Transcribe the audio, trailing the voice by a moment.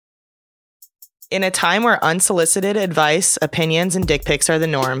In a time where unsolicited advice, opinions, and dick pics are the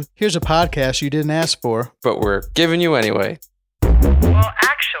norm, Here's a podcast you didn't ask for. But we're giving you anyway. Well,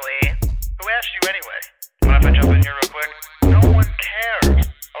 actually, who asked you anyway? Mind if I jump in here real quick? No one cares.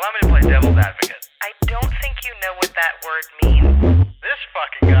 Allow me to play devil's advocate. I don't think you know what that word means. This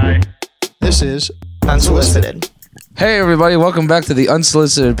fucking guy. This is unsolicited. Hey, everybody. Welcome back to the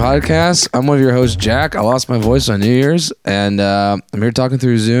Unsolicited Podcast. I'm one of your hosts, Jack. I lost my voice on New Year's, and I'm here talking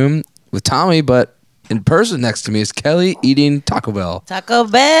through Zoom with Tommy, but in person next to me is Kelly eating Taco Bell. Taco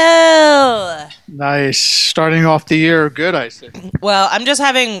Bell. nice. Starting off the year good, I think. Well, I'm just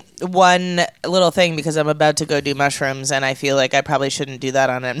having one little thing because I'm about to go do mushrooms, and I feel like I probably shouldn't do that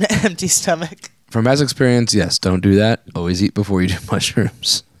on an empty stomach. From past experience, yes, don't do that. Always eat before you do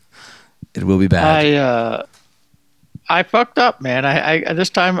mushrooms. It will be bad. I fucked up, man. I this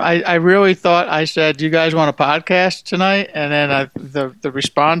time I really thought I said, "Do you guys want a podcast tonight?" And then the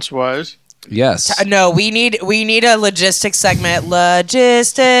response was, Yes. No, we need a logistics segment.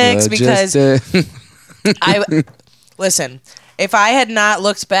 Logistics. Because listen. If I had not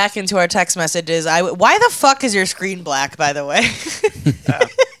looked back into our text messages, why the fuck is your screen black? By the way.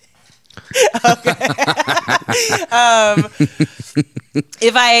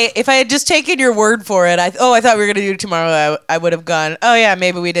 If I had just taken your word for it, I thought we were gonna do it tomorrow. I would have gone, oh yeah,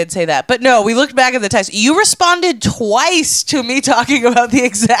 maybe we did say that. But no, we looked back at the text. You responded twice to me talking about the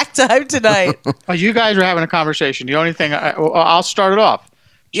exact time tonight. "Oh, you guys were having a conversation." The only thing I'll start it off.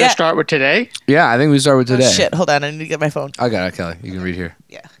 Should I start with today? Yeah, I think we start with today. Oh, shit, hold on, I need to get my phone. I got it, Kelly. You can read here.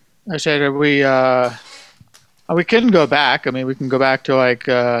 Yeah. I said we couldn't go back. I mean, we can go back to like.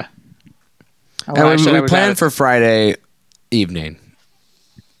 We planned for Friday evening.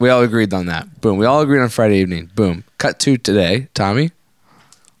 We all agreed on that. Boom. We all agreed on Friday evening. Boom. Cut to today. Tommy?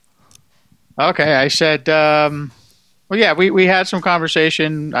 Okay. I said, well, yeah, we had some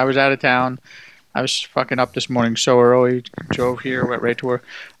conversation. I was out of town. I was fucking up this morning so early. Drove here, went right to work.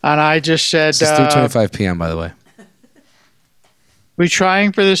 And I just said... It's 3:25 p.m., by the way. We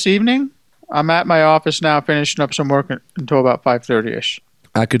trying for this evening? I'm at my office now finishing up some work until about 5:30ish.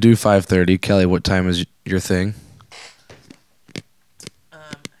 I could do 5:30. Kelly, what time is your thing?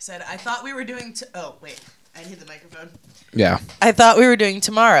 I said, I thought we were doing... oh, wait. I need the microphone. Yeah. I thought we were doing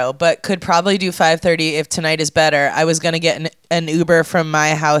tomorrow, but could probably do 5:30 if tonight is better. I was going to get an Uber from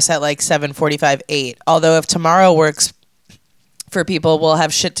my house at like 7:45, 8. Although if tomorrow works for people, we'll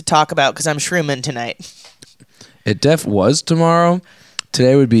have shit to talk about because I'm shrooming tonight. It was tomorrow.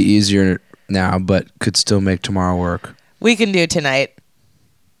 Today would be easier now, but could still make tomorrow work. We can do tonight.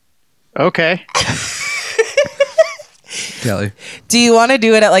 Okay. Kelly. Do you want to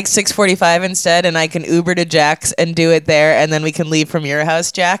do it at like 6:45 instead, and I can Uber to Jack's and do it there, and then we can leave from your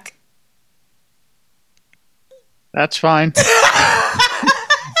house, Jack? That's fine.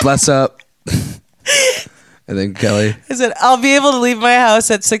 Bless up. And then Kelly. I said, I'll be able to leave my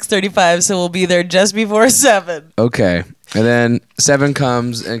house at 6:35, so we'll be there just before 7. Okay. And then 7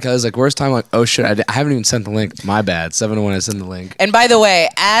 comes, and Kelly's like, where's time? I'm like, oh, shit, I haven't even sent the link. My bad. 7:01, I sent the link. And by the way,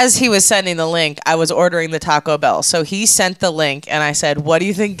 as he was sending the link, I was ordering the Taco Bell. So he sent the link, and I said, what do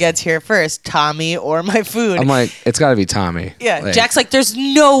you think gets here first, Tommy or my food? I'm like, it's got to be Tommy. Yeah, like, Jack's like, there's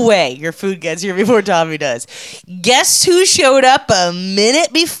no way your food gets here before Tommy does. Guess who showed up a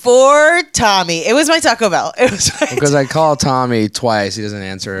minute before Tommy? It was my Taco Bell. It was because I call Tommy twice. He doesn't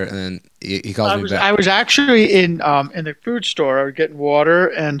answer, and then he calls me back. I was actually in the food store. I was getting water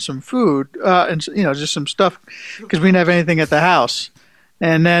and some food, and just some stuff because we didn't have anything at the house.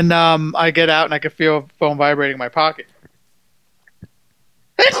 And then I get out and I can feel a phone vibrating in my pocket.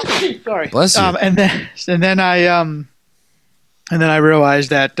 Sorry. Bless you. And then I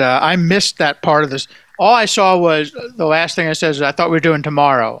realized that I missed that part of this. All I saw was the last thing I said is I thought we were doing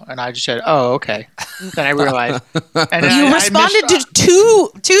tomorrow, and I just said, "Oh, okay." Then I realized. And then you responded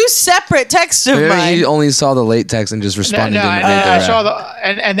to two separate texts of mine. You only saw the late text and just responded. I saw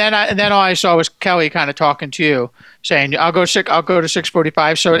and then all I saw was Kelly kind of talking to you, saying, "I'll go to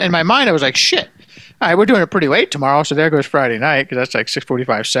 6:45." So in my mind, I was like, "Shit, all right, we're doing it pretty late tomorrow." So there goes Friday night because that's like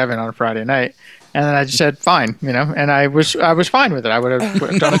 6:45, 7 on a Friday night. And then I just said, fine, and I was fine with it. I would have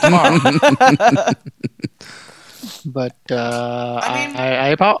done it tomorrow. But I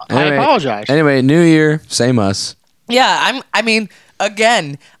apologize. Anyway, New Year, same us. Yeah,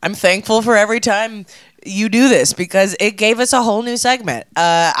 I'm thankful for every time you do this because it gave us a whole new segment.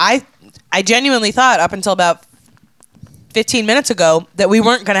 I genuinely thought up until about 15 minutes ago that we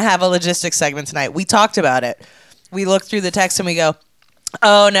weren't going to have a logistics segment tonight. We talked about it. We looked through the text and we go,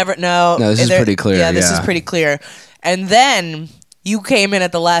 oh, never, no. No, this is pretty clear. Yeah, this is pretty clear. And then you came in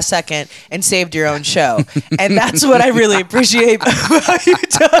at the last second and saved your own show. And that's what I really appreciate about you,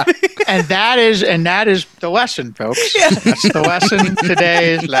 Tommy. And that is the lesson, folks. Yeah. That's the lesson.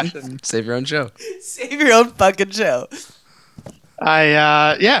 Today's lesson. Save your own show. Save your own fucking show.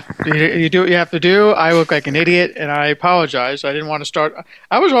 You do what you have to do. I look like an idiot, and I apologize. I didn't want to start.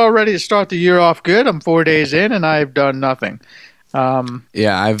 I was all ready to start the year off good. I'm 4 days in, and I've done nothing.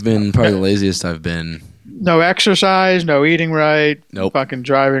 Yeah, I've been probably the laziest I've been. No exercise, no eating right. Nope. Fucking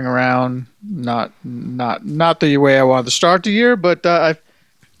driving around. Not the way I wanted to start the year, but I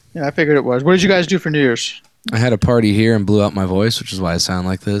figured it was. What did you guys do for New Year's? I had a party here and blew out my voice, which is why I sound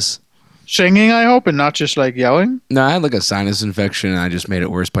like this. Singing, I hope, and not just like yelling. No, I had like a sinus infection, and I just made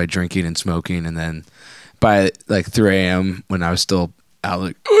it worse by drinking and smoking. And then by like 3 a.m. when I was still out,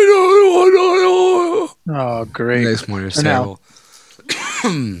 like, Oh, the great. next morning it was And now-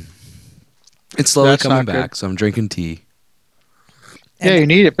 terrible. It's slowly That's coming not good. back, so I'm drinking tea. Yeah, you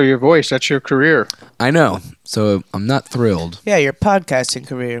need it for your voice. That's your career. I know, so I'm not thrilled. Yeah, your podcasting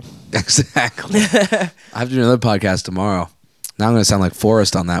career. Exactly. I have to do another podcast tomorrow. Now I'm going to sound like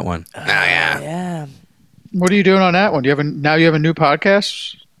Forrest on that one. Yeah. What are you doing on that one? You have a new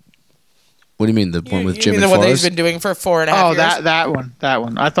podcast? What do you mean, the one with You Jim mean and the one that he's Forrest? been doing for 4.5 Oh, years? that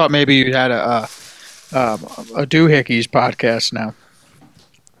one. I thought maybe you had a Doohickeys podcast now.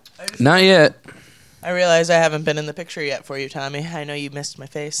 Not yet. I realize I haven't been in the picture yet for you, Tommy. I know you missed my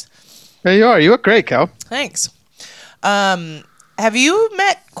face. There you are. You look great, Cal. Thanks. Have you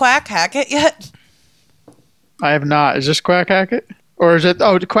met Quack Hackett yet? I have not. Is this Quack Hackett? Or is it?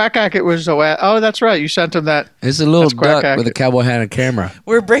 Oh, the Quack Hackett was the last. Oh, that's right. You sent him that. It's a little That's Quack duck with a Hackett. cowboy hat and camera.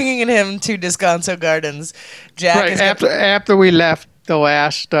 We're bringing him to Descanso Gardens. Jack Right is after we left the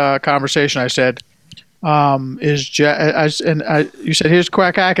last conversation, I said, you said, here's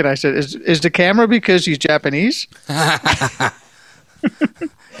Quack Hackett. I said, is the camera because he's Japanese?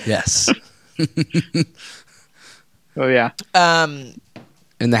 Yes. Oh yeah. And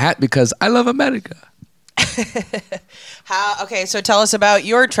the hat because I love America. Okay, so tell us about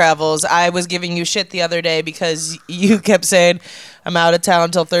your travels. I was giving you shit the other day because you kept saying I'm out of town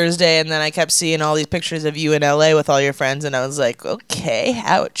until Thursday, and then I kept seeing all these pictures of you in LA with all your friends, and I was like, okay,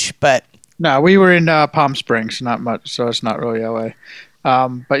 ouch. But No, we were in Palm Springs, not much, so it's not really LA.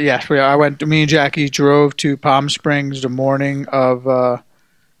 But yes, me and Jackie drove to Palm Springs the morning of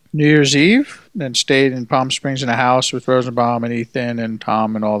New Year's Eve, then stayed in Palm Springs in a house with Rosenbaum and Ethan and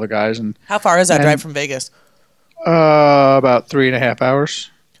Tom and all the guys, and how far is that And- drive from Vegas? about 3.5 hours.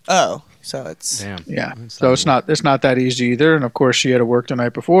 Oh, so it's Damn. Yeah, so it's not that easy either. And of course, she had to work the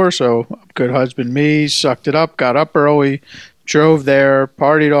night before, so good husband me sucked it up, got up early, drove there,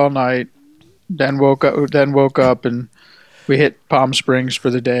 partied all night, then woke up, and we hit Palm Springs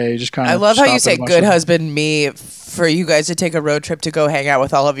for the day. Just kind of. I love how you stopped say at a bunch good of- husband me for you guys to take a road trip to go hang out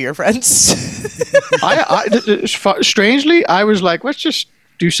with all of your friends. Strangely, I was like, let's just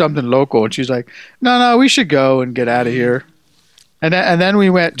do something local, and she's like, no, we should go and get out of here. And then we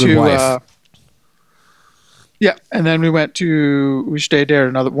went Good to. wife. And then we stayed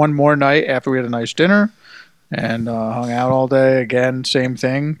there one more night after we had a nice dinner, and hung out all day. Again, same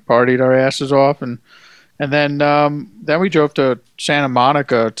thing, partied our asses off, and then we drove to Santa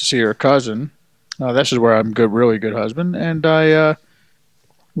Monica to see her cousin. This is where I'm really good husband, and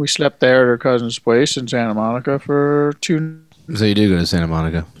we slept there at her cousin's place in Santa Monica for 2. So you do go to Santa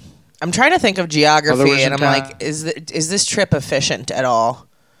Monica. I'm trying to think of Other geography, was and in I'm town. like, is this trip efficient at all?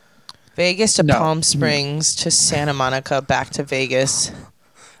 Vegas to No. Palm Springs to Santa Monica back to Vegas.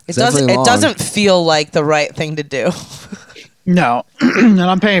 It's definitely It long. doesn't feel like the right thing to do. No, and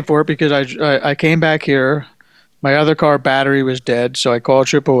I'm paying for it because I came back here. My other car battery was dead, so I called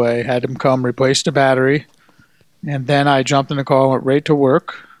AAA, had them come replace the battery, and then I jumped in the car and went right to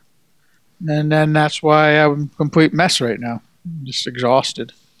work. And then that's why I'm a complete mess right now. I'm just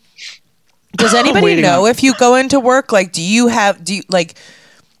exhausted. Does anybody waiting know on- if you go into work? Like, did you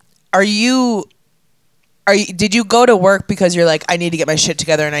go to work because you're like, I need to get my shit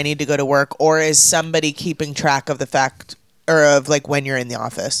together and I need to go to work, or is somebody keeping track of the fact or of like when you're in the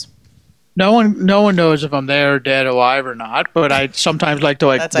office? No one knows if I'm there, dead, alive, or not. But I sometimes like to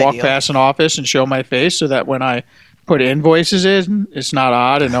That's walk ideal. past an office and show my face so that when I put invoices in, it's not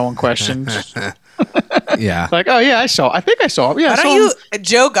odd and no one questions. Yeah. Like, oh yeah, I think I saw him. Yeah, Why I saw don't him. you?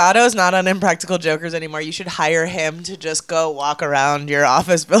 Joe Gatto's not on Impractical Jokers anymore. You should hire him to just go walk around your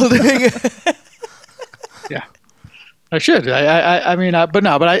office building. Yeah, I should.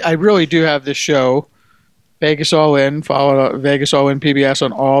 But I really do have this show, Vegas All In. Follow Vegas All In PBS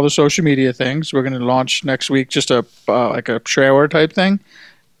on all the social media things. We're going to launch next week, just a like a trailer type thing.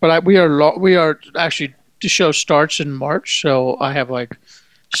 But we are actually, the show starts in March, so I have like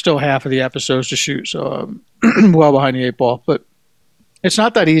still half of the episodes to shoot. So I'm well behind the 8 ball. But It's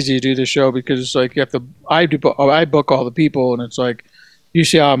not that easy to do the show because it's like you have to. I book all the people, and it's like you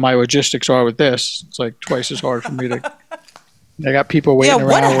see how my logistics are with this. It's like twice as hard for me to. I got people waiting Yeah,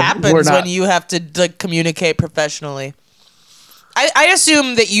 around. what happens when you have to like communicate professionally? I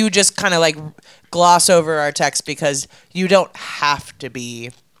assume that you just kind of like gloss over our text because you don't have to be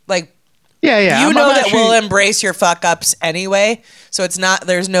like. Yeah. You know that we'll embrace your fuck ups anyway, so it's not.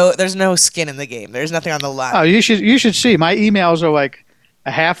 There's no skin in the game. There's nothing on the line. Oh, you should see. My emails are like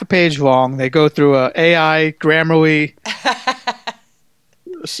a half a page long. They go through a AI Grammarly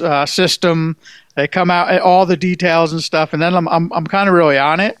system. They come out at all the details and stuff, and then I'm kind of really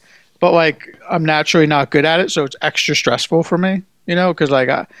on it, but like I'm naturally not good at it, so it's extra stressful for me, because like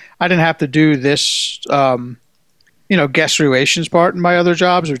I didn't have to do this, guest relations part in my other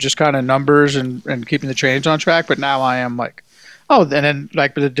jobs, or just kind of numbers and keeping the trains on track. But now I am like, oh, and then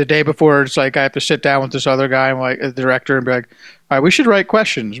like the day before, it's like I have to sit down with this other guy, and like the director, and be like, all right, we should write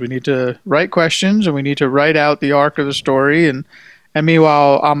questions. We need to write questions, and we need to write out the arc of the story, and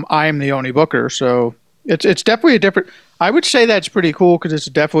meanwhile, I'm the only booker, so it's definitely a different. I would say that's pretty cool because it's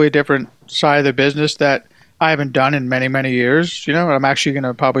definitely a different side of the business that I haven't done in many, many years. I'm actually going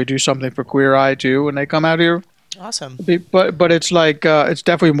to probably do something for Queer Eye too when they come out here. Awesome. But it's like it's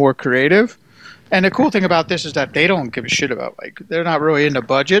definitely more creative, and the cool thing about this is that they don't give a shit about like they're not really into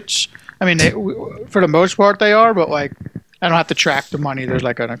budgets. I mean, for the most part they are, but like I don't have to track the money. There's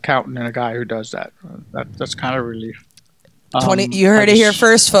like an accountant and a guy who does that. That's kind of a relief. You heard it here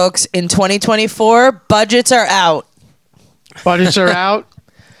first, folks. In 2024, budgets are out. Budgets are out.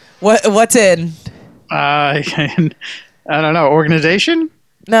 What's in? I don't know. Organization?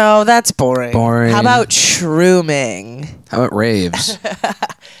 No, that's boring. Boring. How about shrooming? How about raves?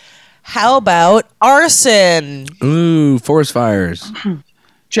 How about arson? Ooh, forest fires.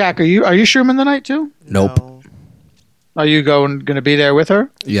 Jack, are you shrooming the night too? Nope. No. Are you going to be there with her?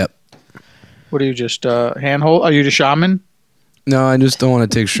 Yep. What are you just handhold? Are you the shaman? No, I just don't want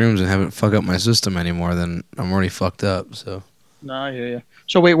to take shrooms and have it fuck up my system anymore. Then I'm already fucked up. So. No, I hear you.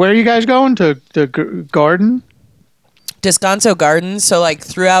 So wait, where are you guys going to the garden? Descanso Gardens. So like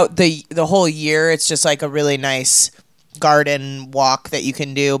throughout the whole year, it's just like a really nice garden walk that you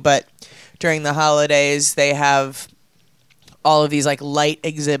can do. But during the holidays, they have all of these like light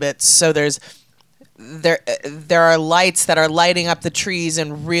exhibits. So there are lights that are lighting up the trees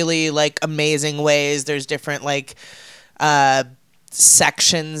in really like amazing ways. There's different like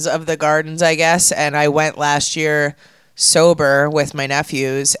sections of the gardens, I guess. And I went last year sober with my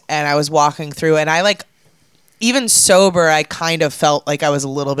nephews, and I was walking through, and I like, even sober, I kind of felt like I was a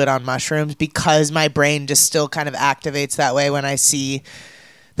little bit on mushrooms because my brain just still kind of activates that way when I see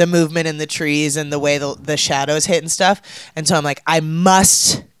the movement in the trees and the way the shadows hit and stuff. And so I'm like, I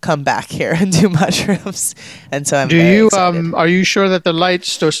must come back here and do mushrooms. And so I'm very excited. Are you sure that the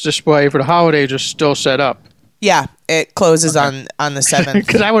lights display for the holidays are still set up? Yeah, it closes on the 7th.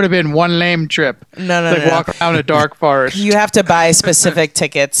 Because that would have been one lame trip. No. Walk around a dark forest. You have to buy specific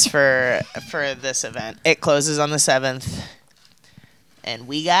tickets for this event. It closes on the 7th, and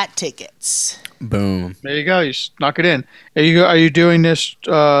we got tickets. Boom. There you go. You snuck it in. Are you doing this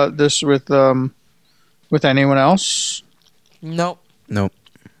with anyone else? Nope.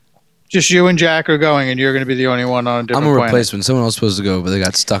 Just you and Jack are going, and you're going to be the only one on a different I'm a planet. replacement. Someone else was supposed to go, but they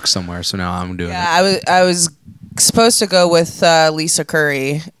got stuck somewhere, so now I'm doing it. Yeah, I was supposed to go with Lisa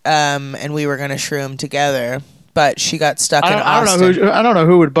Curry, and we were gonna shroom together, but she got stuck in Austin. I don't know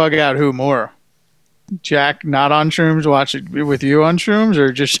who would bug out who more. Jack not on shrooms, watch it with you on shrooms,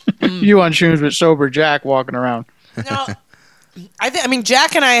 or just you on shrooms with sober Jack walking around. No, I mean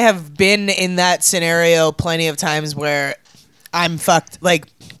Jack and I have been in that scenario plenty of times where I'm fucked up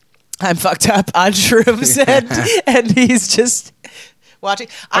on shrooms, and he's just watching.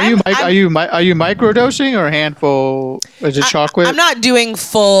 Are you microdosing or a handful? Is it chocolate? I'm not doing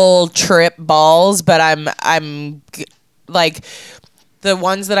full trip balls, but I'm like the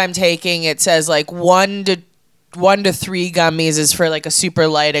ones that I'm taking. It says like 1 to 3 gummies is for like a super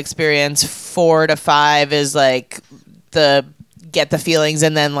light experience. 4 to 5 is like the get the feelings,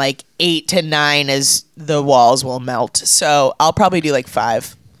 and then like 8 to 9 is the walls will melt. So I'll probably do like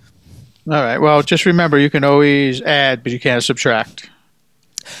 5. All right. Well, just remember you can always add, but you can't subtract.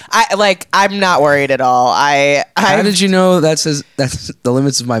 I'm not worried at all. How did you know that's the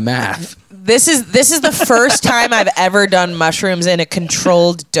limits of my math? This is the first time I've ever done mushrooms in a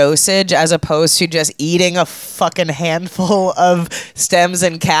controlled dosage, as opposed to just eating a fucking handful of stems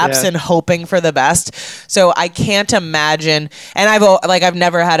and caps and hoping for the best. So I can't imagine. And I've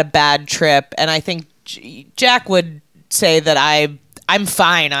never had a bad trip, and I think Jack would say that I I'm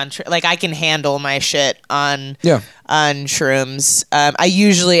fine on like I can handle my shit on Yeah. on shrooms. I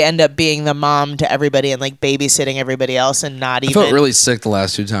usually end up being the mom to everybody and like babysitting everybody else and not I even. felt really sick the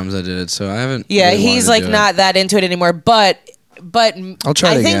last 2 times I did it, so I haven't. Yeah, really he's wanted like to do not that into it anymore. But I'll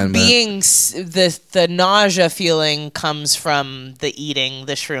try it I think again, but- being the nausea feeling comes from the eating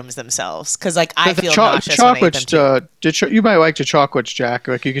the shrooms themselves because like I The feel nauseous when I eat them chocolates. too. You might like the chocolates, Jack.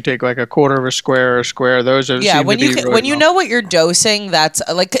 Like you could take like a quarter of a square. Those are Yeah, seem when to you be really when you well. know what you're dosing, that's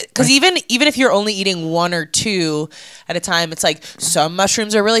like because even if you're only eating 1 or 2 at a time, it's like some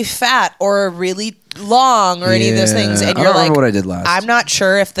mushrooms are really fat or really long or any of those things, Yeah, and I you're don't like, remember what I did last. I'm not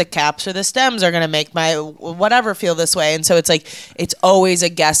sure if the caps or the stems are gonna make my whatever feel this way, and so it's like it's always a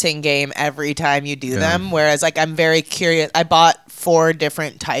guessing game every time you do them. Whereas like I'm very curious. I bought 4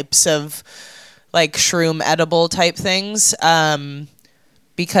 different types of like shroom edible type things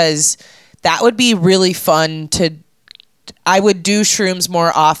because that would be really fun to. I would do shrooms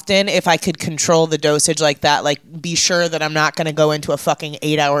more often if I could control the dosage like that. Like, be sure that I'm not going to go into a fucking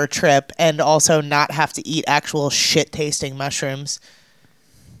 8-hour trip and also not have to eat actual shit-tasting mushrooms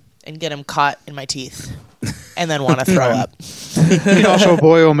and get them caught in my teeth and then want to throw up. You can also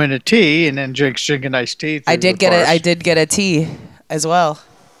boil them in a tea and then drink a nice tea. I did get a tea as well.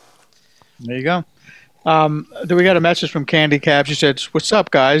 There you go. We got a message from Candy Cab. She said, "What's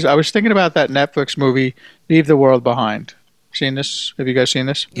up, guys? I was thinking about that Netflix movie, Leave the World Behind. Seen this? Have you guys seen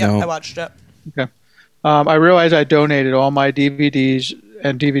this? Yeah, No. I watched it. Okay. I realized I donated all my DVDs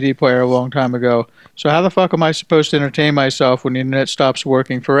and DVD player a long time ago. So how the fuck am I supposed to entertain myself when the internet stops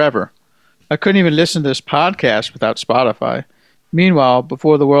working forever? I couldn't even listen to this podcast without Spotify. Meanwhile,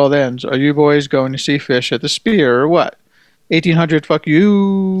 before the world ends, are you boys going to see Fish at the Spear or what? 1800, fuck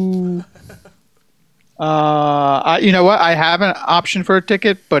you." You know what? I have an option for a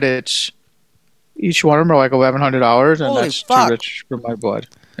ticket, but it's each one of them are like $1,100, and Holy that's fuck. too rich for my blood.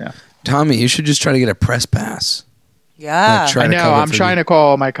 Yeah, Tommy, you should just try to get a press pass. Yeah. Like, try I to know. cover I'm for trying you. to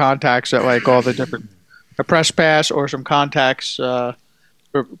call my contacts at like all the different a press pass or some contacts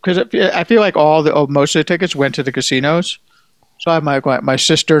because I feel like most of the tickets went to the casinos. So I have my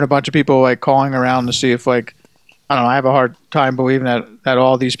sister and a bunch of people like calling around to see if like I don't know. I have a hard time believing that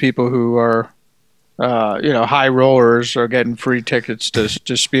all these people who are high rollers are getting free tickets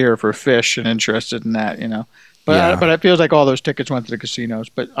to Spear for Fish and interested in that, But it feels like all those tickets went to the casinos.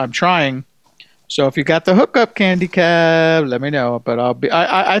 But I'm trying. So if you got the hookup, Candy Cab, let me know. But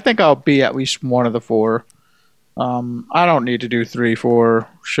I think I'll be at least one of the 4. I don't need to do 3, 4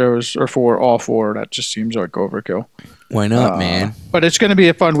 shows or all 4. That just seems like overkill. Why not, man? But it's going to be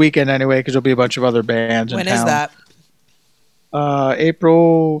a fun weekend anyway because there'll be a bunch of other bands When in is town. that?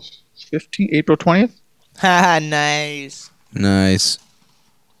 April 15th, April 20th. Nice. Nice.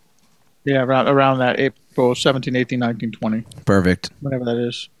 Yeah, around that April 17, 18, 19, 20, Perfect. whatever that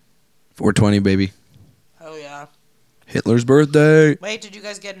is. 420, baby. Oh, yeah. Hitler's birthday. Wait, did you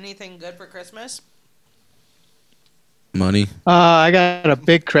guys get anything good for Christmas? Money. I got a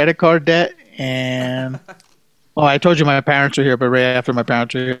big credit card debt, and I told you my parents were here, but right after my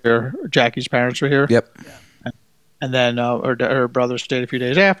parents were here, Jackie's parents were here. Yep. And then her brother stayed a few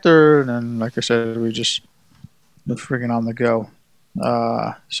days after, and then, like I said, we just were freaking on the go.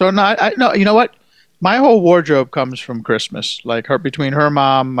 No, you know what? My whole wardrobe comes from Christmas. Like between her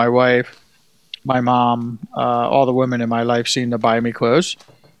mom, my wife, my mom, all the women in my life seem to buy me clothes,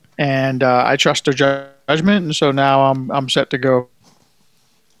 and I trust their judgment. And so now I'm set to go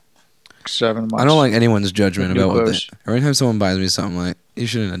 7 months. I don't like anyone's judgment With new about what they. clothes. Every time someone buys me something, like, you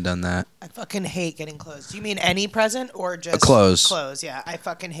shouldn't have done that. I fucking hate getting clothes. Do you mean any present or just Clothes. Clothes, yeah. I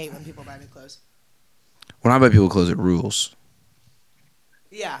fucking hate when people buy me clothes. When I buy people clothes, it rules.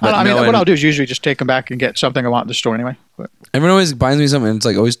 Yeah. But I mean, no what one- I'll do is usually just take them back and get something I want in the store anyway. But Everyone always buys me something, and it's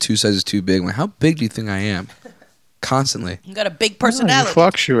like always 2 sizes too big. I'm like, how big do you think I am? Constantly. You got a big you personality.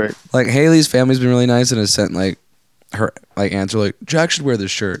 fluctuate. Like Haley's family's been really nice and has sent like her like aunts are like, Jack should wear this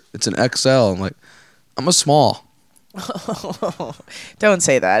shirt. It's an XL. I'm like, I'm a small. Don't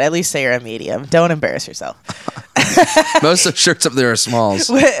say that. At least say you're a medium. Don't embarrass yourself. Most of the shirts up there are smalls.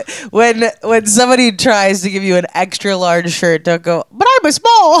 When somebody tries to give you an extra large shirt, don't go, but I'm a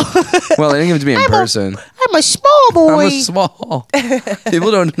small. Well, they didn't give it to me in person. I'm a small boy. I'm a small.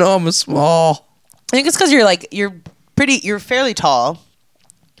 People don't know I'm a small. I think it's because you're fairly tall.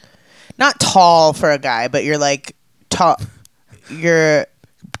 Not tall for a guy, but you're like tall. You're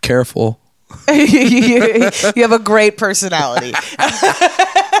Careful. you have a great personality.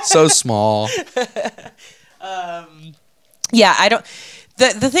 So small. Yeah, I don't.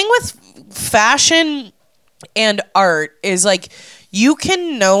 The thing with fashion and art is like you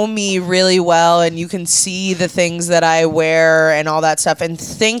can know me really well and you can see the things that I wear and all that stuff and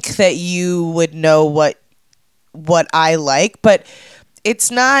think that you would know what I like, but it's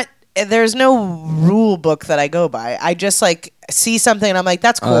not. There's no rule book that I go by. I just like see something and I'm like,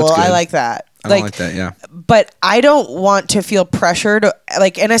 that's cool. that's I good. like that. I don't like that. Yeah. But I don't want to feel pressured,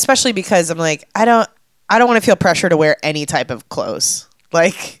 like, and especially because I'm like, I don't want to feel pressure to wear any type of clothes.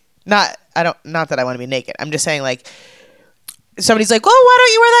 Like, not that I want to be naked. I'm just saying, like, somebody's like, "Oh, why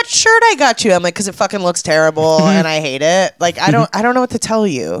don't you wear that shirt I got you?" I'm like, "'Cause it fucking looks terrible and I hate it." Like, I don't know what to tell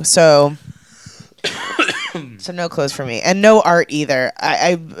you. So no clothes for me, and no art either.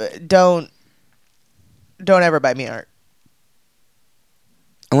 I don't ever buy me art.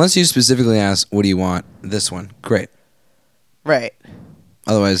 Unless you specifically ask, what do you want? This one. Great. Right.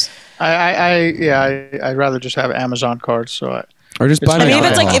 Otherwise, I'd rather just have Amazon cards. So or just buy I me I mean,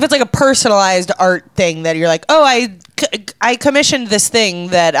 alcohol. if it's like a personalized art thing that you're like, oh, I commissioned this thing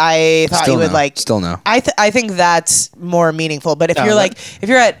that I thought Still you would no. like. Still no. I think that's more meaningful. But if No, you're that- like, if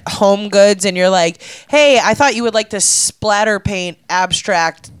you're at Home Goods and you're like, hey, I thought you would like this splatter paint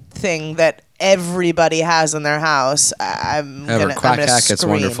abstract thing that everybody has in their house, I'm However, gonna Quack Hacket's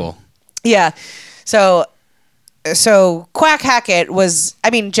scream. wonderful. Yeah. So Quack Hackett was. I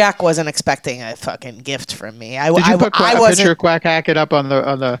mean, Jack wasn't expecting a fucking gift from me. Did you put I a wasn't. picture of Quack Hackett up on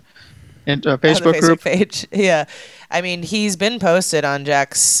the Facebook on the group? Facebook page. Yeah, I mean, he's been posted on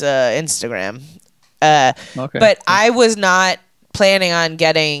Jack's Instagram. Okay. But I was not planning on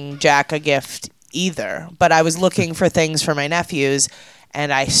getting Jack a gift either. But I was looking for things for my nephews,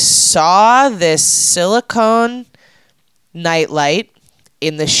 and I saw this silicone nightlight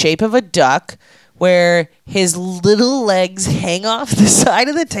in the shape of a duck, where his little legs hang off the side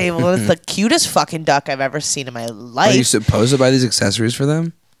of the table. It's the cutest fucking duck I've ever seen in my life. Are you supposed to buy these accessories for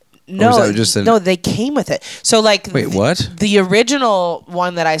them? No, that just an- no, they came with it. So like, Wait, what? The original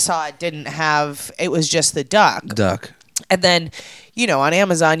one that I saw didn't have. It was just the duck. Duck. And then, on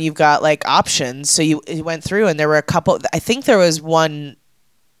Amazon you've got like options. So you went through and there were a couple. I think there was one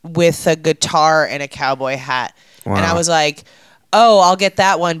with a guitar and a cowboy hat, and I Wow. was like, oh, I'll get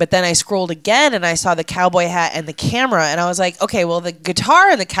that one. But then I scrolled again and I saw the cowboy hat and the camera, and I was like, okay, well, the guitar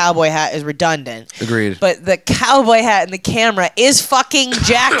and the cowboy hat is redundant. Agreed. But the cowboy hat and the camera is fucking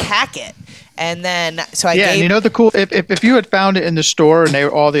Jack Hackett. And then, so I Yeah, gave. and the cool if you had found it in the store and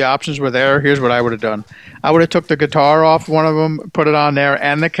all the options were there, here's what I would have done. I would have took the guitar off one of them, put it on there,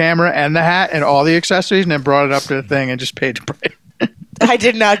 and the camera and the hat and all the accessories, and then brought it up to the thing and just paid the price. I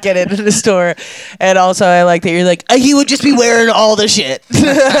did not get it in the store. And also, I like that you're like, he would just be wearing all the shit.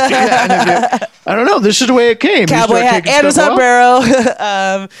 Yeah, and I don't know. This is the way it came. You Cowboy start hat taking and a stuff off.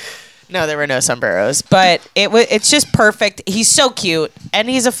 sombrero. No, there were no sombreros, but it's just perfect. He's so cute, and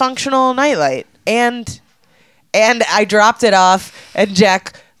he's a functional nightlight. And I dropped it off, and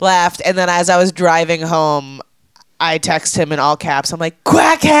Jack laughed. And then as I was driving home, I text him in all caps. I'm like,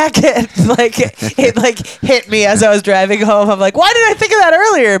 Quack Hackett! Like it like hit me as I was driving home. I'm like, why did I think of that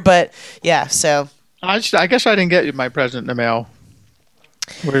earlier? But yeah, so I guess I didn't get my present in the mail.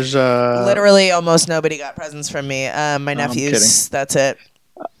 Where's literally almost nobody got presents from me. My nephews. That's it.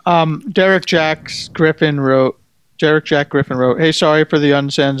 Derek Jack Griffin wrote, hey, sorry for the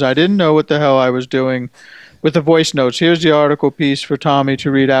unsends. I didn't know what the hell I was doing with the voice notes. Here's the article piece for Tommy to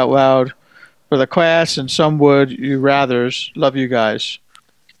read out loud for the class, and some would you rathers. Love you guys.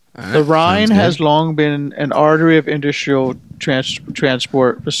 All right, The Rhine sounds has good. long been an artery of industrial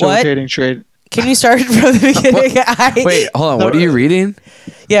transport, facilitating trade. Can you start from the beginning? Wait, hold on. What are you reading?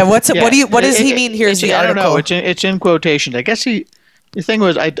 Yeah, what does he It- mean? Here's the I don't article. know. It's in quotations. I guess the thing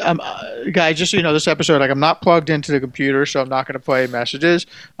was, guys, just so you know, this episode, like, I'm not plugged into the computer, so I'm not going to play messages.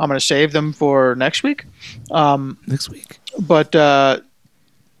 I'm going to save them for next week. Next week. But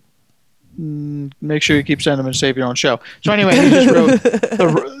make sure you keep sending them and save your own show. So anyway, he just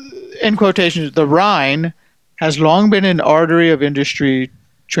wrote, in quotations, the Rhine has long been an artery of industry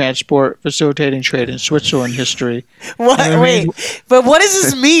transport, facilitating trade in Switzerland history. What? I mean- Wait, but what does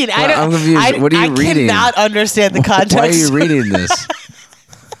this mean? I Well, don't. I'm confused. What are you reading? I cannot understand the context. Why are you reading this?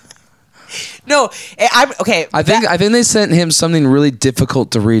 No, I'm okay. I think they sent him something really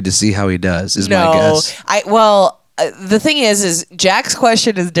difficult to read to see how he does. Is my guess. The thing is Jack's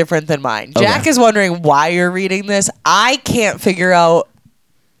question is different than mine. Jack Okay. is wondering why you're reading this. I can't figure out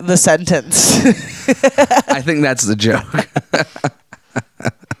the sentence. I think that's the joke.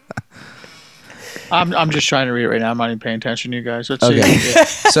 I'm just trying to read it right now. I'm not even paying attention to you guys. Let's Okay. see.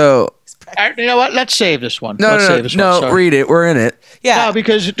 So You know what? Let's save this one. no, Let's no, save this no, one. Sorry. read it. We're in it. Yeah. No,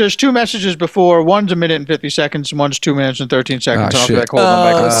 because there's two messages before. One's a minute and 50 seconds, and one's 2 minutes and 13 seconds. Oh, I'll shit. like, hold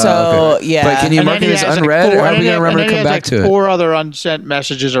on back. So okay. yeah. But can you And mark then it he as has, like, unread, or how are we gonna remember to come back to it? 4 other unsent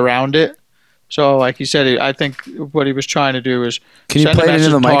messages around it. So, like he said, I think what he was trying to do is Can you send a play it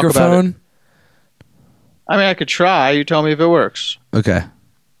message into the and talk about it. microphone? I mean, I could try. You tell me if it works. Okay.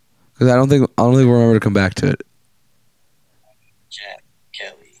 Because I don't think we'll remember to come back to it. Jack,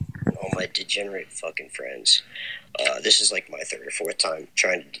 Kelly, and all my degenerate fucking friends. This is like my third or fourth time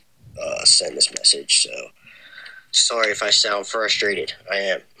trying to send this message, so sorry if I sound frustrated. I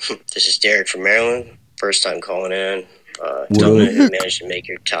am. This is Derek from Maryland. First time calling in. Don't know who managed to make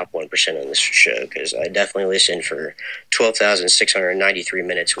your top 1% on this show, because I definitely listened for 12,693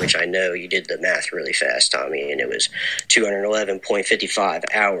 minutes, which I know you did the math really fast, Tommy, and it was 211.55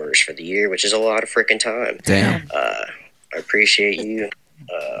 hours for the year, which is a lot of freaking time. Damn. I appreciate you,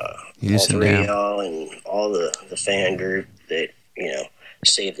 You all sit three down. of y'all, and all the fan group that,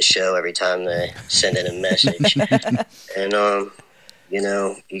 save the show every time they send in a message. And,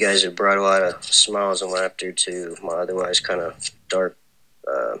 you guys have brought a lot of smiles and laughter to my otherwise kind of dark,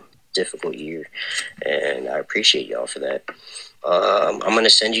 difficult year, and I appreciate y'all for that. I'm going to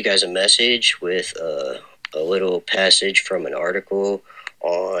send you guys a message with a little passage from an article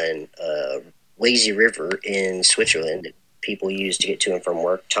on Lazy River in Switzerland that people use to get to and from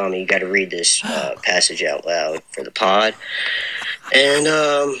work. Tommy, you got to read this passage out loud for the pod. And,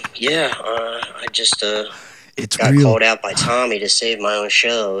 I just... It's got real. called out by Tommy to save my own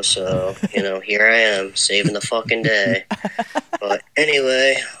show, so, here I am, saving the fucking day. But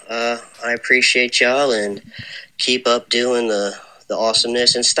anyway, I appreciate y'all, and keep up doing the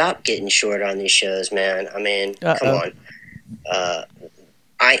awesomeness, and stop getting short on these shows, man. I mean, come on.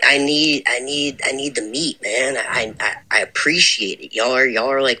 I need the meat, man. I appreciate it. Y'all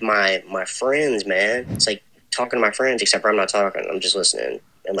are like my friends, man. It's like talking to my friends, except for I'm not talking. I'm just listening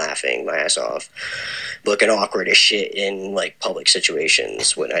and laughing my ass off, looking awkward as shit in like public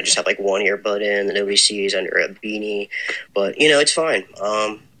situations when I just have like one earbud in that nobody sees under a beanie. But it's fine.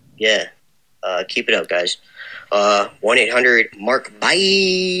 Keep it up, guys. 1-800-MARK.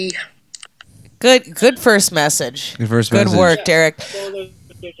 Bye. Good first message. Good first Good message. work, Derek. So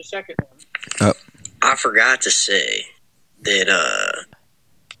there's a second one. I forgot to say that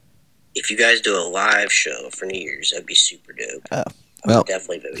if you guys do a live show for New Year's, that'd be super dope. Well, I'm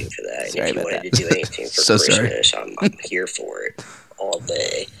definitely voting for that. And sorry if you about wanted to do anything for So sorry. Christmas, I'm here for it all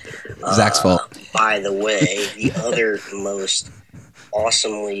day. Zach's fault. By the way, the other most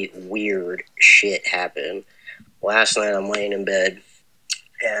awesomely weird shit happened. Last night I'm laying in bed,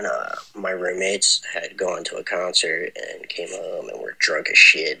 and my roommates had gone to a concert and came home, and we're drunk as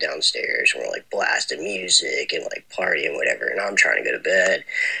shit downstairs, and we're like blasting music and like partying, whatever, and I'm trying to go to bed.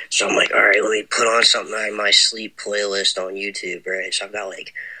 So I'm like, all right, let me put on something out of my sleep playlist on YouTube, right? So I've got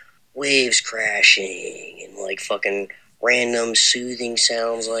like waves crashing and like fucking random soothing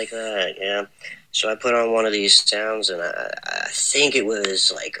sounds like that, yeah. So I put on one of these sounds, and I think it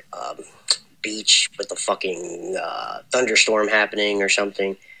was like beach with a fucking thunderstorm happening or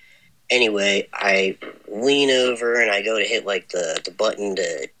something. Anyway, I lean over and I go to hit like the button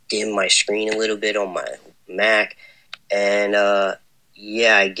to dim my screen a little bit on my Mac, and I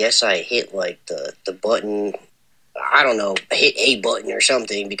guess I hit like the button. I don't know, I hit a button or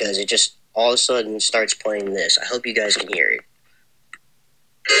something, because it just all of a sudden starts playing this. I hope you guys can hear it.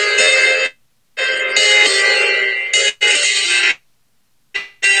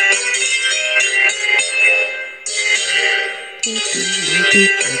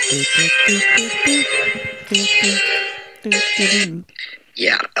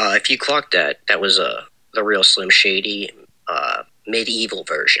 Yeah, if you clocked that, that was the real Slim Shady medieval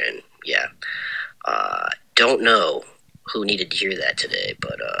version. Yeah. Don't know who needed to hear that today,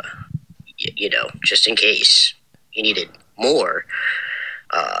 but just in case you needed more,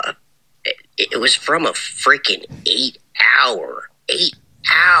 it was from a freaking 8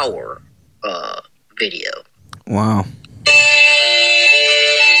 hour video. Wow.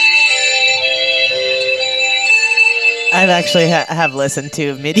 I've actually have listened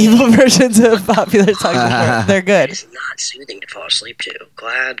to medieval versions of popular songs before. They're good. It's not soothing to fall asleep to.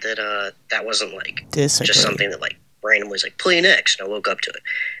 Glad that that wasn't like Disagree. just something that like randomly was like play next, and I woke up to it.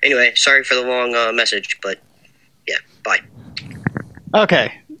 Anyway, sorry for the long message, but yeah, bye.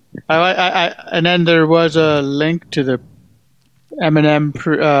 Okay. And then there was a link to the Eminem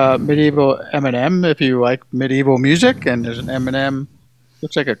medieval Eminem if you like medieval music, and there's an Eminem,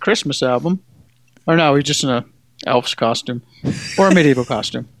 looks like a Christmas album, or no, he's just in a elf's costume or a medieval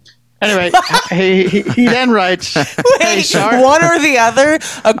costume. Anyway, he then writes, "Hey, Wait, sorry." one or the other?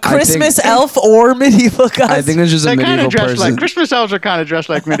 A Christmas elf or medieval gods? I think it's just a They kind medieval of dress person. like Christmas elves are kind of dressed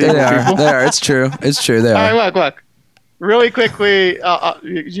like medieval They are. people. They are. It's true. It's true. They All are. right, look. Really quickly,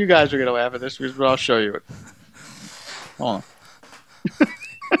 you guys are gonna laugh at this, but I'll show you it. Hold on.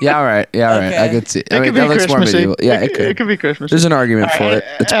 Yeah. All right. Yeah. All right. Okay. I could see. It could be that looks more Christmassy. medieval. Yeah. It It could. could be Christmas. There's an argument for it.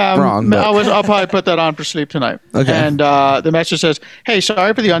 It's wrong. But I'll probably put that on for sleep tonight. Okay. And the message says, "Hey,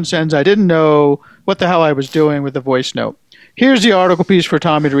 sorry for the unsends. I didn't know what the hell I was doing with the voice note. Here's the article piece for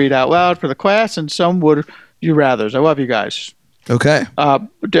Tommy to read out loud for the class and some would you rathers. I love you guys." okay.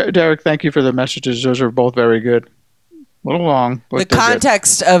 Derek, thank you for the messages. Those are both very good. A little long. But The they're good.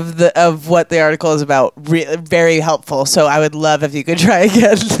 context of what the article is about, very helpful. So I would love if you could try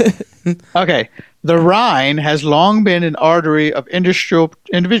again. Okay. The Rhine has long been an artery of industrial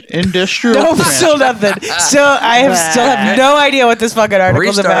No, transport. still nothing. Still have no idea what this fucking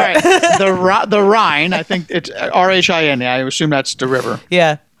article's Restart. about. All right. The Rhine, I think it's Rhin. I assume that's the river.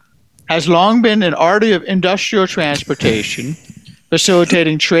 Yeah. Has long been an artery of industrial transportation,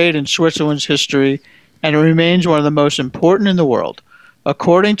 facilitating trade in Switzerland's history, and it remains one of the most important in the world.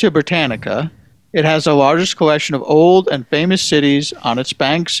 According to Britannica, it has the largest collection of old and famous cities on its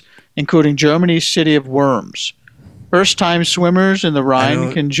banks, including Germany's city of Worms. First-time swimmers in the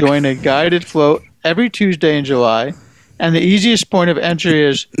Rhine can join a guided float every Tuesday in July, and the easiest point of entry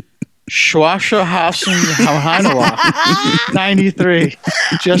is Schwasserhausen, Heinewach, 93,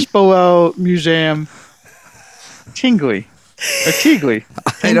 just below Museum Tingley. Or Teagley.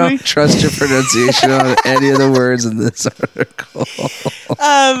 I don't trust your pronunciation on any of the words in this article.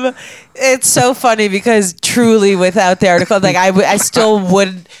 It's so funny because truly, without the article, like I still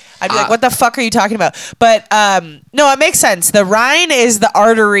would. I'd be like, "What the fuck are you talking about?" But no, it makes sense. The Rhine is the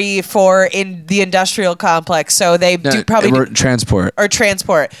artery for in the industrial complex, so they do probably transport. or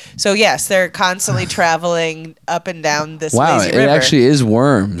transport. So yes, they're constantly traveling up and down this Wow, lazy it river. actually is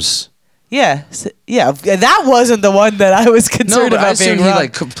Worms. Yeah, yeah. That wasn't the one that I was No, concerned but I about assume being he wrong.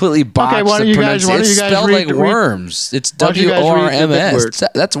 like completely botched why don't the you guys- pronunciation. why don't It's you guys spelled read- like worms. It's why don't you guys read the big WORMS. word?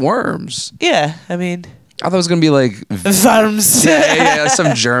 That's worms. Yeah, I mean, I thought it was gonna be like farms. yeah,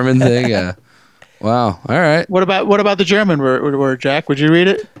 some German thing. Yeah. Wow. All right. What about the German word, Jack? Would you read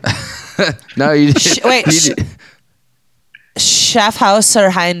it? No, you Wait, Schaffhauser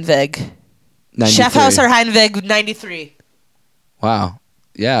Heinweg. Schaffhauser Heinweg 93. Wow.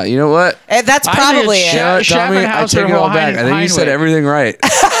 Yeah. You know what? That's I think probably it's it. You know what, Tommy, I Schaffenhauser take it all back. I think you said Heinweg. everything right.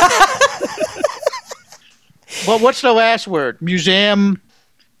 Well, what's the last word? Museum.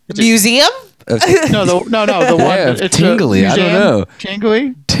 Museum? No, the one. Yeah, It's Tingly. I don't know.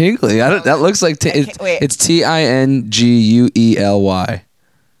 Tingly. Tingly. I don't. That looks like wait. it's TINGUELY.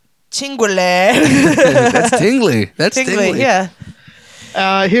 Chingule. That's tingly. That's tingly. Yeah.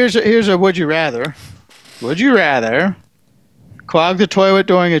 Here's a would you rather. Would you rather clog the toilet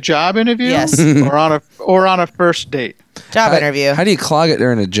during a job interview? Yes. or on a first date? Job interview. How do you clog it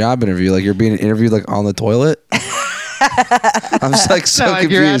during a job interview? Like you're being interviewed like on the toilet? I'm just like so No, like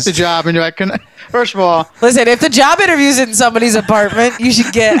you're at confused. the job and you're like, first of all, Listen, if the job interview's in somebody's apartment, you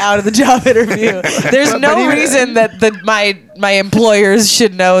should get out of the job interview. There's But no even- reason that my employers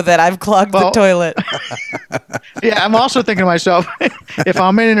should know that I've clogged the Well- toilet. yeah, I'm also thinking to myself, if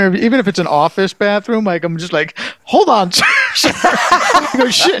I'm in an interview, even if it's an office bathroom, like I'm just like, hold on, sir. I'm gonna go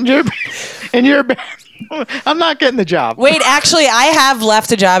shit in your bathroom. I'm not getting the job. Wait, actually, I have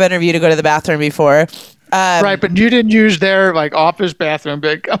left a job interview to go to the bathroom before. Right, but you didn't use their like office bathroom. Be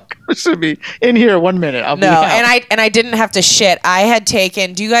like, I'm going to be in here 1 minute. I'll be No, out. and I didn't have to shit. I had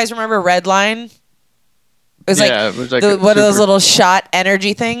taken. Do you guys remember Red Line? It was Yeah, it was like a one of those super- little shot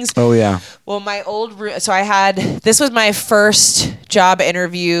energy things. Oh yeah. Well, my old so I had this was my first job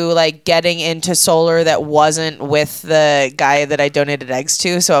interview, like getting into solar that wasn't with the guy that I donated eggs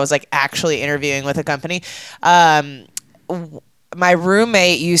to. So I was like actually interviewing with a company. My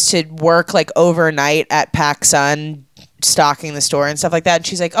roommate used to work like overnight at PacSun, stocking the store and stuff like that. And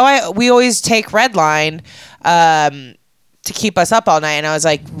she's like, we always take Red Line to keep us up all night. And I was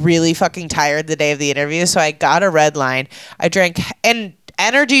like really fucking tired the day of the interview. So I got a Red Line. I drank, and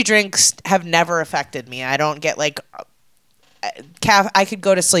energy drinks have never affected me. I don't get like, I could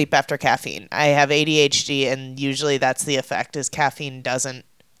go to sleep after caffeine. I have ADHD and usually that's the effect is caffeine doesn't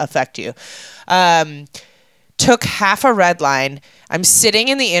affect you. Took half a Red Line. I'm sitting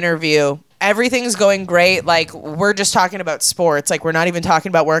in the interview. Everything's going great. Like we're just talking about sports. Like we're not even talking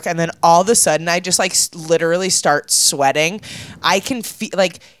about work. And then all of a sudden I just like literally start sweating. I can feel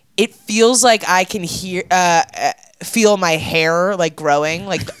like it feels like I can hear, feel my hair like growing,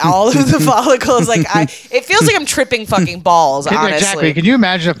 like all of the follicles. Like it feels like I'm tripping fucking balls. Honestly, Exactly. Can you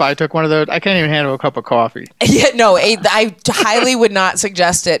imagine if I took one of those? I can't even handle a cup of coffee. Yeah, no, I highly would not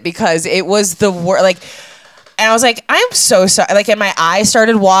suggest it because it was the worst. Like, and I was like, I'm so sorry. Like, and my eye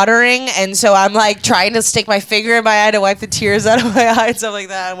started watering, and so I'm like trying to stick my finger in my eye to wipe the tears out of my eye and stuff like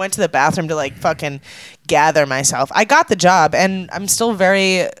that. I went to the bathroom to like fucking gather myself. I got the job, and I'm still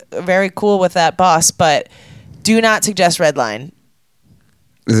very, very cool with that boss, but. Do not suggest Redline.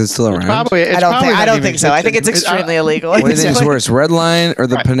 Is it still around? I don't think so. I think it's extremely illegal. What do you think is worse, Redline or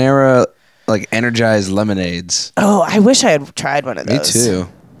the Panera like energized lemonades? Oh, I wish I had tried one of those. Me too.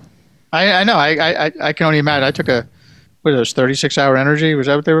 I know. I can only imagine. I took what are those, 36-hour energy? Was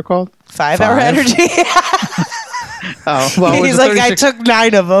that what they were called? 5-hour energy. Oh, well, he's like, I took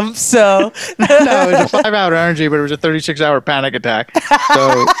 9 of them, so. No, it was a 5-hour energy, but it was a 36-hour panic attack. So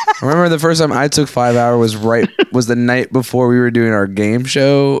I remember the first time I took 5-hour was the night before we were doing our game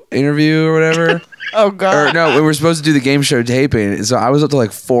show interview or whatever. Oh god. Or no, we were supposed to do the game show taping, so I was up till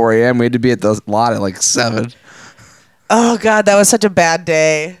like 4 a.m. We had to be at the lot at like 7. Oh god, that was such a bad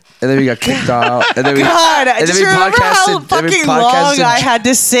day. And then we got kicked out. And then I just remember how fucking long I had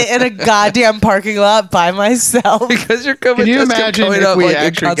to sit in a goddamn parking lot by myself. Because you're coming. Can you imagine if we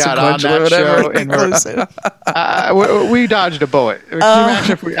actually got on that show? We dodged a bullet. Can you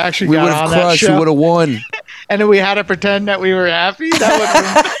imagine if we actually got on that show? We would have won. And then we had to pretend that we were happy?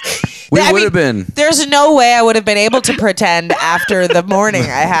 That would we would have been. There's no way I would have been able to pretend after the morning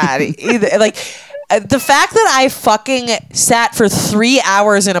I had. Either. Like, the fact that I fucking sat for 3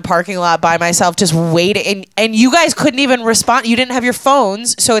 hours in a parking lot by myself just waiting, and you guys couldn't even respond. You didn't have your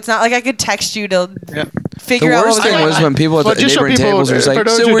phones, so it's not like I could text you to figure out what was going on. The worst thing was when people at the neighboring tables were like,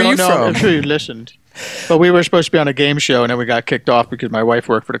 so where are you from? I'm sure you listened. But we were supposed to be on a game show, and then we got kicked off because my wife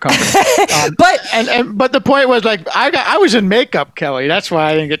worked for the company. But the point was, like, I was in makeup, Kelly. That's why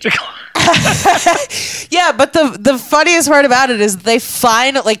I didn't get to go. Yeah, but the funniest part about it is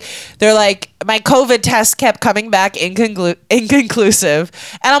they're like, my COVID test kept coming back inconclusive,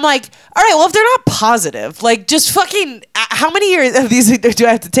 and I'm like, all right, well, if they're not positive, like, just fucking, how many years of these do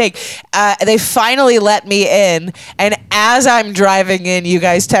I have to take? They finally let me in, and as I'm driving in, you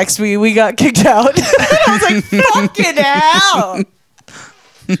guys text me, we got kicked out. I was like, fucking hell.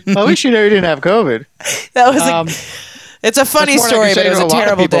 Well, at least you know you didn't have COVID. That was it's a funny story, but it was a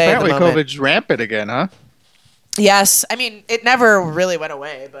terrible day. Apparently, COVID's rampant again, huh? Yes, I mean, it never really went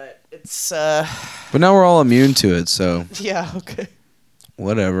away, but it's. But now we're all immune to it, so. Yeah. Okay.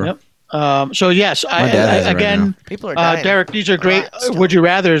 Whatever. Yep. So yes, again, people are dying. Derek, these are great. Would you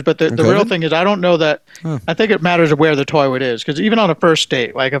rather's, but the real thing is, I don't know that. I think it matters where the toilet is, because even on a first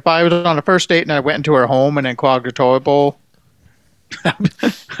date, like if I was on a first date and I went into her home and then clogged the toilet bowl, I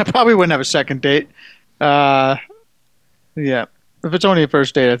probably wouldn't have a second date. Yeah, if it's only a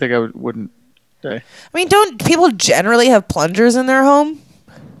first date, I think I wouldn't say. I mean, don't people generally have plungers in their home?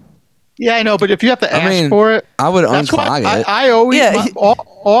 Yeah, I know, but if you have to ask for it, I would unclog it. I always,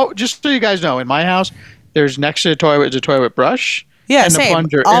 just so you guys know, in my house, there's next to the toilet is a toilet brush. Yeah, and same. A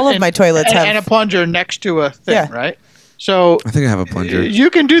plunger, all of my toilets have and a plunger next to a thing, right? So I think I have a plunger. You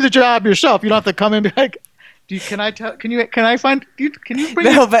can do the job yourself. You don't have to come in and be like, can I bring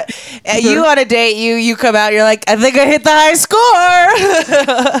No, but you on a date, you come out, you're like, I think I hit the high score.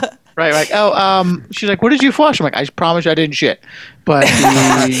 Right, like, she's like, what did you flush? I'm like, I promise you I didn't shit. But some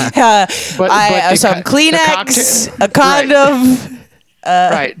Kleenex, a condom.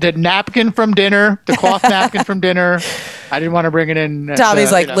 Right, the napkin from dinner, the cloth napkin from dinner. I didn't want to bring it in.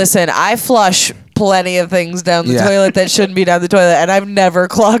 Tommy's like, listen, I flush plenty of things down the toilet that shouldn't be down the toilet, and I've never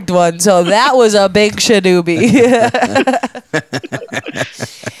clogged one, so that was a big shadoobie.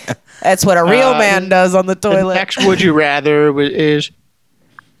 That's what a real man does on the toilet. The next would you rather is...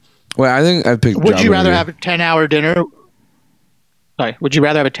 Well, I think I'd pick... Would you rather have a 10-hour dinner... Sorry, would you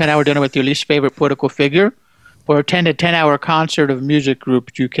rather have a 10-hour dinner with your least favorite political figure, or attend a 10-hour concert of music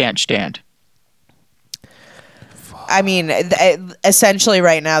group you can't stand? I mean, essentially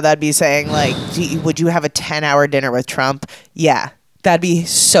right now that'd be saying, like, would you have a 10-hour dinner with Trump? Yeah, that'd be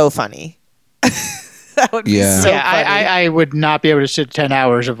so funny. That would be so funny. I would not be able to sit 10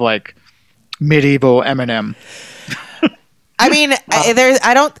 hours of, like, medieval Eminem. I mean,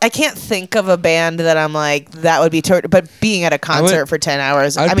 I can't think of a band that I'm like, that would be, but being at a concert for 10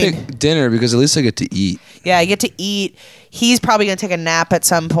 hours. I'd pick dinner because at least I get to eat. Yeah, I get to eat. He's probably going to take a nap at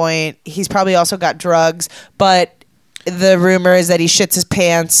some point. He's probably also got drugs, but the rumor is that he shits his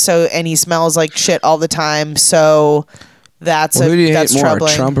pants, and he smells like shit all the time. So that's who do you hate more,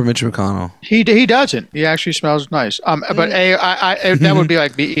 troubling. Trump or Mitch McConnell? He doesn't. He actually smells nice. But that would be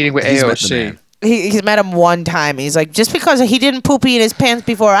like eating with AOC. He's met him one time. He's like, just because he didn't poop in his pants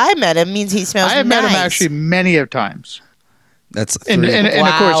before I met him means he smells I have nice. met him actually many of times That's in three.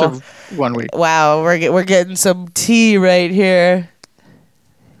 the course of 1 week. Wow, we're getting some tea right here.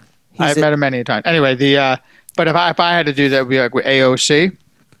 I've met him many times. Anyway, but if I had to do that, it would be like with AOC.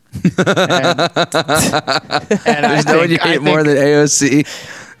 and There's no one you hate more than AOC.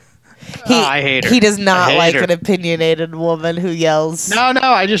 I hate her. He does not hate like her. an opinionated woman who yells. No,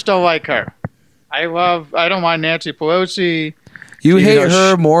 I just don't like her. I don't mind Nancy Pelosi. You Even hate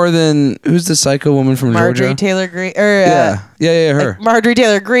though her more than who's the psycho woman from Marjorie Georgia? Taylor Greene, Yeah, her. like Marjorie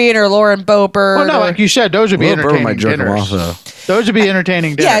Taylor Greene or Lauren Boebert. Well, no, like you said, those would be Will Burr entertaining might jerk him dinners. off though. Those would be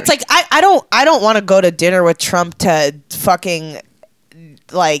entertaining dinners. yeah, it's like I don't want to go to dinner with Trump to fucking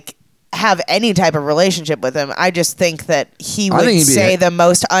like have any type of relationship with him. I just think that he would think he'd be say a- the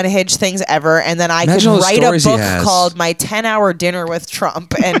most unhinged things ever, and then I Imagine could all the write a stories he book has. called My 10-Hour Dinner with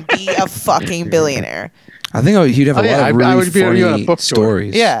Trump and be a fucking billionaire. I think he'd have a lot of I really would be on a funny book tour.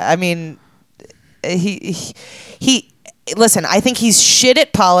 stories. Yeah, I mean, he listen, I think he's shit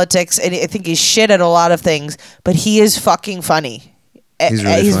at politics, and I think he's shit at a lot of things, but he is fucking funny. He's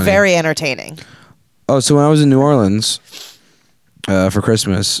really funny. Very entertaining. Oh, so when I was in New Orleans for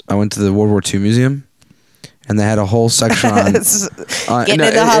Christmas, I went to the World War II Museum, and they had a whole section on Getting no, in the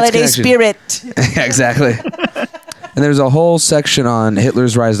it's holiday connection. spirit. Yeah, exactly. And there's a whole section on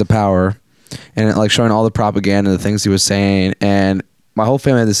Hitler's rise to power, and it, like showing all the propaganda, the things he was saying, and my whole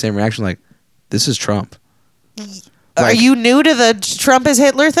family had the same reaction, like, this is Trump. Are Like- you new to the Trump is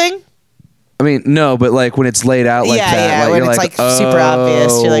Hitler thing? I mean, no, but like when it's laid out like Yeah, that, yeah, like, when you're it's, like, like, super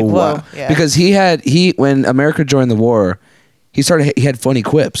obvious, you're like, whoa, wow. yeah. Because he when America joined the war, he had funny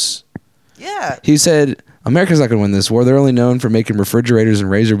quips. Yeah. He said, America's not going to win this war. They're only known for making refrigerators and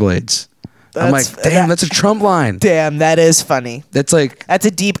razor blades. I'm like, damn, that's a Trump line. Damn, that is funny. That's like, That's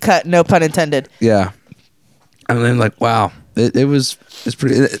a deep cut, no pun intended. yeah. And then like, wow, it's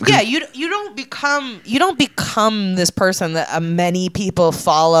pretty. Yeah, you don't become this person that many people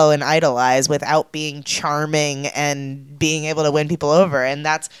follow and idolize without being charming and being able to win people over, and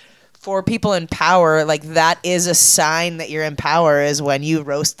that's for people in power. Like that is a sign that you're in power is when you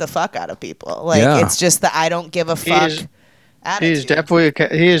roast the fuck out of people. Like Yeah. it's just the I don't give a fuck attitude.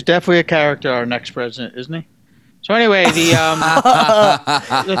 He is definitely a character. Our next president, isn't he? So anyway, the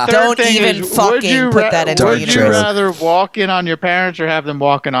third Don't thing even is, fucking put that into the Would you universe. rather walk in on your parents or have them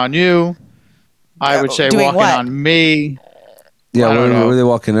walking on you? I would say Doing walking what? on me. Yeah, I what don't know. are they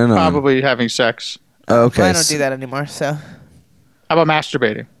walking in on? Probably having sex. Oh, okay. I don't do that anymore, so How about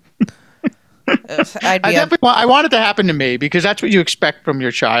masturbating? I'd I be definitely I want it to happen to me because that's what you expect from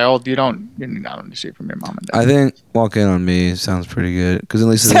your child. You don't see it from your mom and dad. I think walk in on me sounds pretty good because at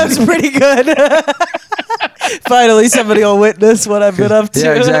least sounds pretty good. Finally, somebody will witness what I've been up to.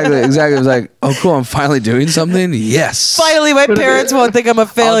 yeah, exactly. It was like, oh, cool, I'm finally doing something. Yes, Finally, my parents won't think I'm a I'll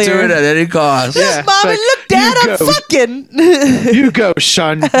failure. do it at any cost. Yeah. Look, Mom, and It's like, look, Dad, you I'm go. fucking. You go,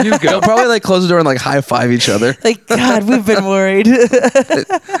 son. You go. They'll probably like close the door and like high five each other. Like, God, we've been worried.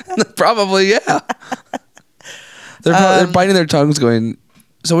 Probably, yeah. They're biting their tongues, going.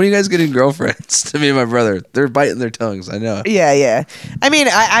 So when are you guys getting girlfriends? To me and my brother, they're biting their tongues. I know. yeah. I mean,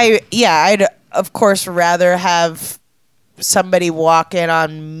 I'd of course rather have somebody walk in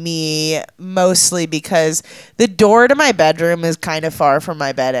on me, mostly because the door to my bedroom is kind of far from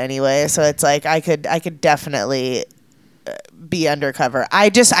my bed anyway. So it's like I could definitely be undercover. I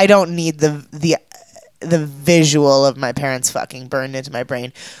don't need the visual of my parents fucking burned into my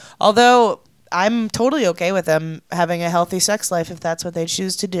brain. Although I'm totally okay with them having a healthy sex life if that's what they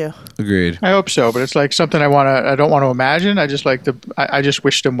choose to do. Agreed. I hope so, but it's like something I don't want to imagine. I just like I just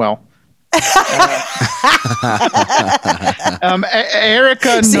wish them well.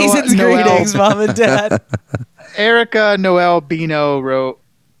 Erica Season's Noel, greetings, Mom and Dad. Erica Noel Bino wrote,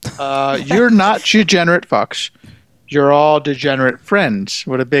 "You're not degenerate fucks. You're all degenerate friends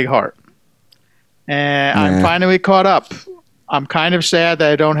with a big heart." And I'm Yeah. finally caught up. I'm kind of sad that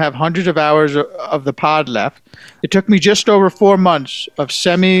I don't have hundreds of hours of the pod left. It took me just over 4 months of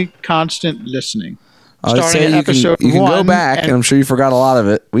semi-constant listening. I would say Starting at you can go one, back, and I'm sure you forgot a lot of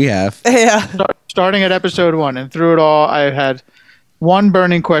it. We have. Yeah. starting at episode 1, and through it all, I had one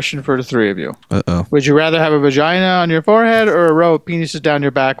burning question for the three of you. Uh-oh. Would you rather have a vagina on your forehead or a row of penises down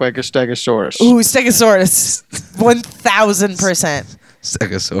your back like a stegosaurus? Ooh, Stegosaurus. 1,000%.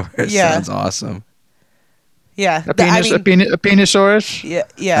 Stegosaurus. Yeah. Sounds awesome. Yeah. A penisaurus?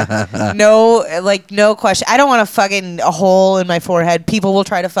 Yeah. No question. I don't want a hole in my forehead. People will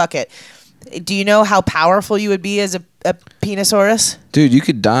try to fuck it. Do you know how powerful you would be as a penisaurus? Dude, you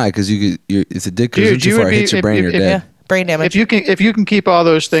could die because if the dick goes in Dude, too you far, would it hits be- your brain, you're if- dead. Brain damage. If you can keep all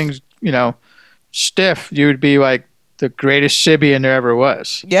those things, stiff, you would be like the greatest Sibian there ever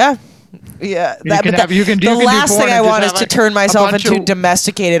was. Yeah. Yeah. You can do the porn last thing and I just want is have, to like, turn a myself bunch into of-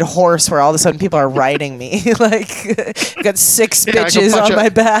 domesticated horse where all of a sudden people are riding me. Like, got 6 Yeah, like a bitches bunch on of- my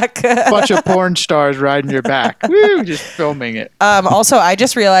back. bunch of porn stars riding your back. Woo, just filming it. Also, I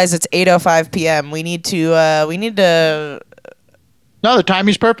just realized it's 8:05 p.m. We need to. No, the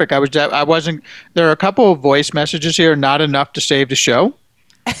timing's perfect. I wasn't. There are a couple of voice messages here, not enough to save the show.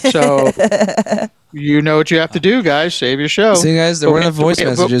 So you know what you have to do, guys. Save your show. See, guys, there weren't enough voice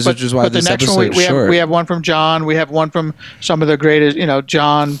messages, which is why but the this next episode one is short. we have one from John. We have one from some of the greatest.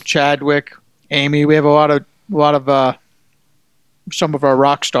 John, Chadwick, Amy. We have a lot of some of our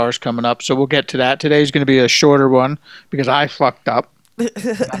rock stars coming up. So we'll get to that. Today's going to be a shorter one because I fucked up.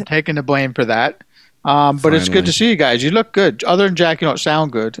 I'm taking the blame for that. But it's good Finally. to see you guys. You look good. Other than Jack, you don't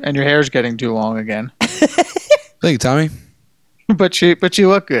sound good, and your hair's getting too long again. Thank you, Tommy. But you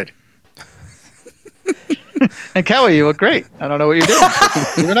look good. And Kelly, you look great. I don't know what you're doing.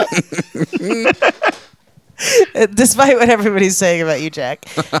 Give it up. Despite what everybody's saying about you, Jack,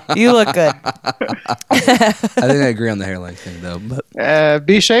 you look good. I think I agree on the hair length thing, though. But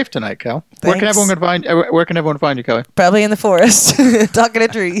Be safe tonight, Kel. Where can everyone find you, Kelly? Probably in the forest, talking to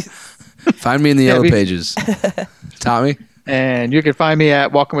trees. find me in the yellow pages. Tommy? And you can find me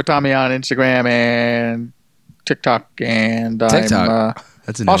at Walking with Tommy on Instagram and TikTok. And TikTok.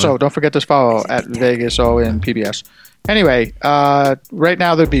 That's a new also, one. don't forget to follow at Vegas O in PBS. Anyway, right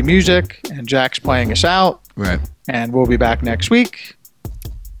now there'll be music, and Jack's playing us out. Right. And we'll be back next week.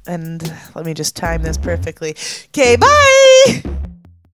 And let me just time this perfectly. Okay, bye.